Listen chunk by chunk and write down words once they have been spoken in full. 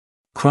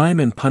Crime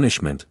and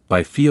Punishment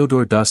by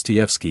Fyodor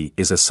Dostoevsky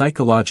is a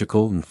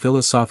psychological and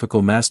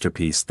philosophical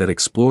masterpiece that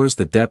explores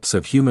the depths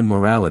of human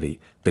morality,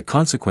 the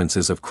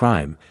consequences of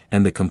crime,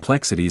 and the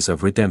complexities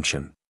of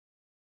redemption.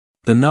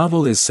 The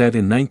novel is set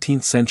in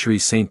 19th-century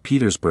St.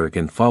 Petersburg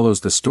and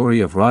follows the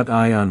story of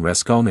Rodion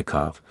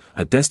Raskolnikov,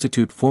 a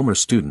destitute former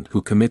student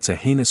who commits a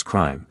heinous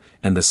crime,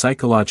 and the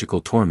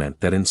psychological torment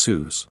that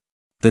ensues.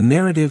 The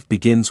narrative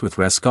begins with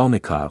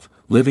Raskolnikov,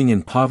 living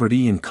in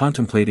poverty and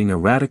contemplating a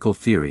radical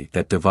theory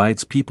that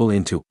divides people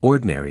into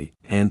ordinary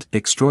and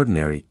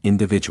extraordinary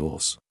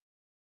individuals.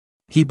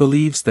 He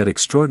believes that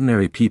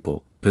extraordinary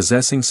people,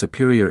 possessing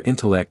superior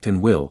intellect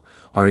and will,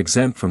 are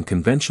exempt from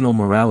conventional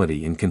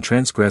morality and can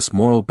transgress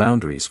moral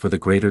boundaries for the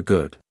greater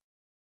good.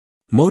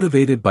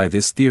 Motivated by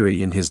this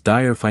theory in his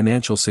dire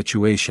financial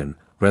situation,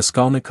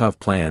 Raskolnikov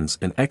plans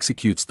and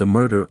executes the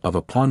murder of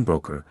a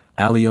pawnbroker,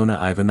 Alyona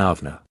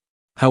Ivanovna.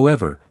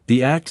 However,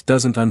 the act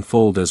doesn't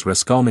unfold as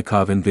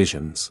Raskolnikov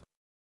envisions.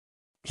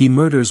 He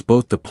murders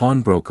both the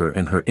pawnbroker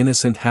and her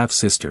innocent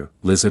half-sister,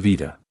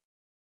 Lizaveta.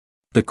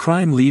 The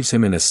crime leaves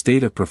him in a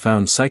state of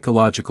profound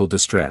psychological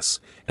distress,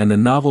 and the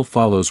novel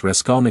follows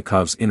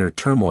Raskolnikov's inner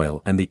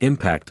turmoil and the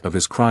impact of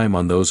his crime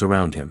on those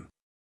around him.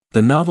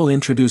 The novel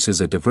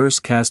introduces a diverse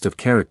cast of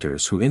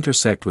characters who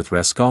intersect with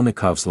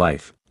Raskolnikov's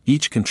life,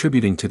 each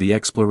contributing to the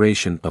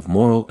exploration of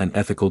moral and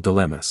ethical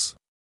dilemmas.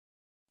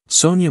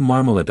 Sonia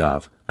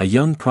Marmeladov, a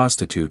young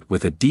prostitute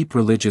with a deep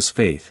religious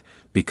faith,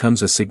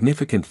 becomes a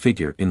significant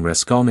figure in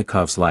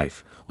Raskolnikov's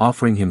life,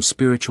 offering him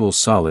spiritual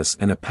solace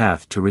and a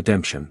path to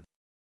redemption.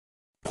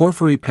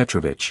 Porfiry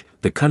Petrovich,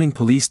 the cunning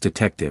police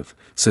detective,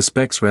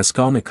 suspects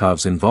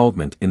Raskolnikov's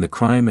involvement in the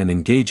crime and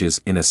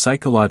engages in a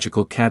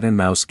psychological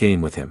cat-and-mouse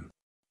game with him.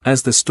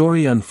 As the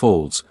story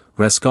unfolds,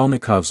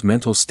 Raskolnikov's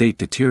mental state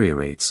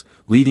deteriorates,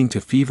 leading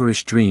to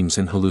feverish dreams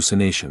and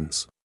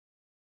hallucinations.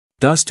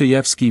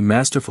 Dostoevsky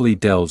masterfully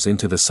delves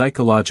into the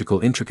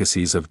psychological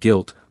intricacies of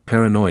guilt,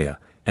 paranoia,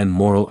 and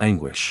moral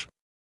anguish.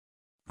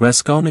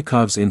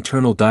 Raskolnikov's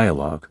internal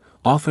dialogue,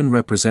 often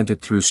represented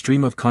through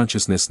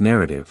stream-of-consciousness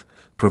narrative,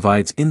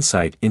 provides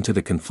insight into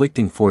the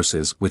conflicting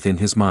forces within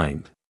his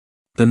mind.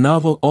 The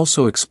novel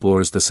also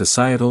explores the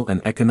societal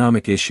and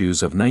economic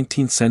issues of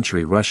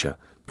 19th-century Russia,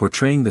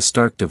 portraying the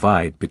stark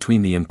divide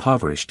between the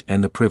impoverished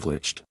and the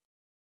privileged.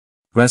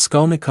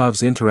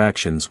 Raskolnikov's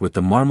interactions with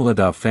the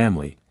Marmeladov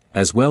family,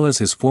 as well as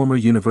his former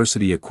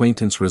university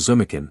acquaintance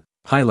Razumikin,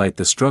 highlight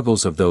the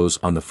struggles of those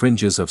on the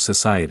fringes of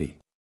society.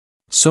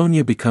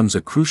 Sonia becomes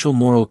a crucial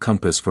moral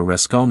compass for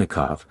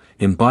Raskolnikov,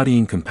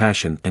 embodying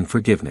compassion and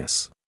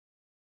forgiveness.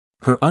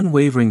 Her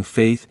unwavering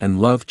faith and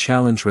love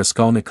challenge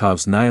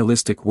Raskolnikov's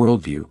nihilistic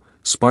worldview,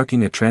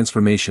 sparking a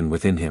transformation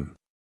within him.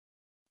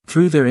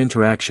 Through their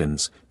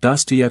interactions,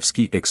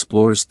 Dostoevsky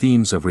explores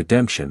themes of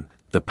redemption,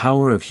 the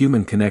power of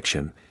human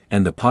connection,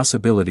 and the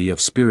possibility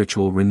of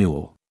spiritual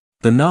renewal.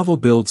 The novel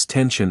builds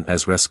tension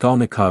as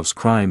Raskolnikov's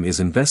crime is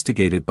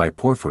investigated by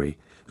Porfiry,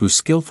 who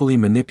skillfully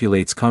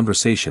manipulates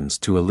conversations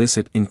to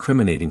elicit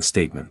incriminating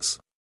statements.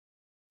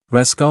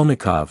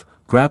 Raskolnikov,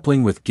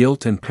 grappling with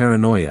guilt and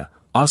paranoia,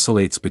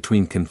 oscillates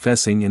between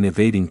confessing and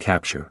evading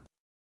capture.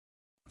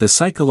 The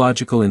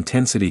psychological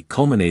intensity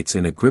culminates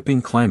in a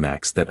gripping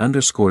climax that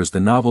underscores the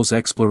novel's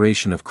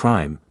exploration of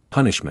crime,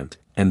 punishment,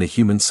 and the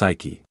human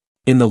psyche.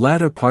 In the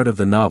latter part of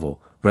the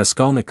novel,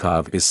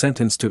 Raskolnikov is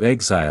sentenced to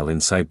exile in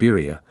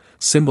Siberia,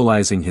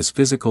 symbolizing his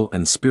physical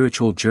and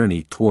spiritual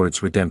journey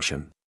towards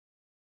redemption.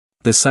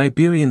 The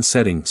Siberian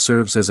setting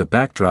serves as a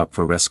backdrop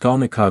for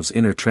Raskolnikov's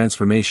inner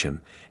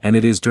transformation, and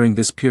it is during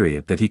this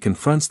period that he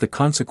confronts the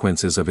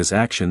consequences of his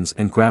actions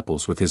and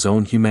grapples with his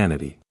own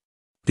humanity.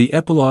 The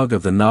epilogue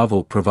of the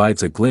novel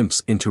provides a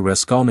glimpse into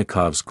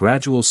Raskolnikov's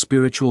gradual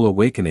spiritual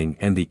awakening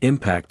and the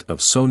impact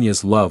of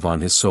Sonia's love on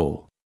his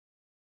soul.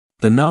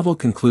 The novel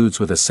concludes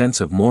with a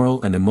sense of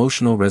moral and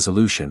emotional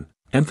resolution,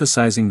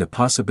 emphasizing the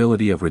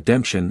possibility of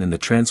redemption and the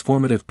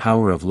transformative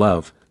power of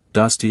love.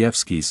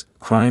 Dostoevsky's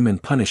Crime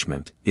and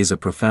Punishment is a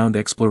profound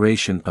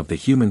exploration of the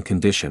human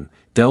condition,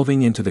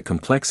 delving into the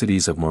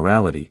complexities of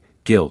morality,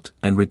 guilt,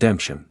 and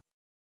redemption.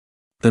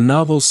 The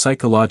novel's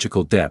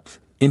psychological depth,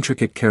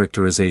 intricate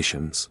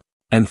characterizations,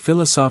 and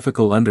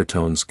philosophical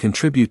undertones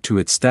contribute to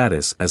its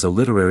status as a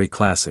literary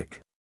classic.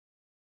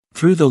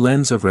 Through the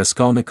lens of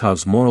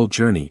Raskolnikov's moral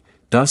journey,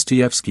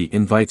 Dostoevsky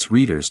invites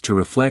readers to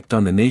reflect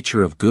on the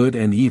nature of good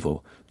and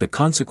evil, the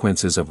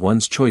consequences of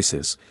one's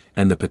choices,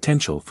 and the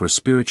potential for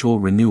spiritual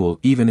renewal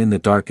even in the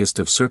darkest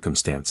of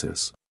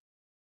circumstances.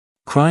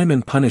 Crime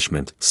and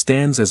Punishment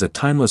stands as a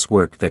timeless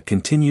work that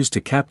continues to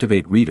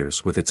captivate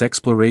readers with its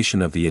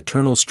exploration of the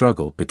eternal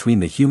struggle between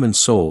the human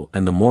soul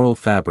and the moral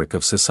fabric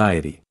of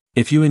society.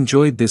 If you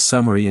enjoyed this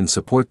summary and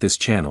support this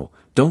channel,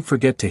 don't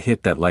forget to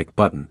hit that like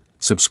button,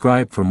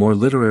 subscribe for more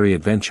literary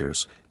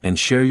adventures, and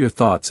share your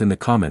thoughts in the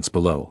comments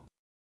below.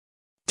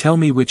 Tell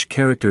me which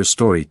character's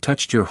story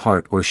touched your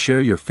heart or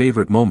share your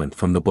favorite moment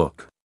from the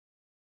book.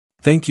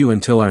 Thank you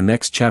until our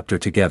next chapter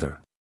together.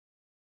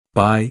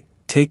 Bye,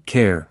 take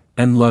care,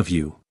 and love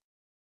you.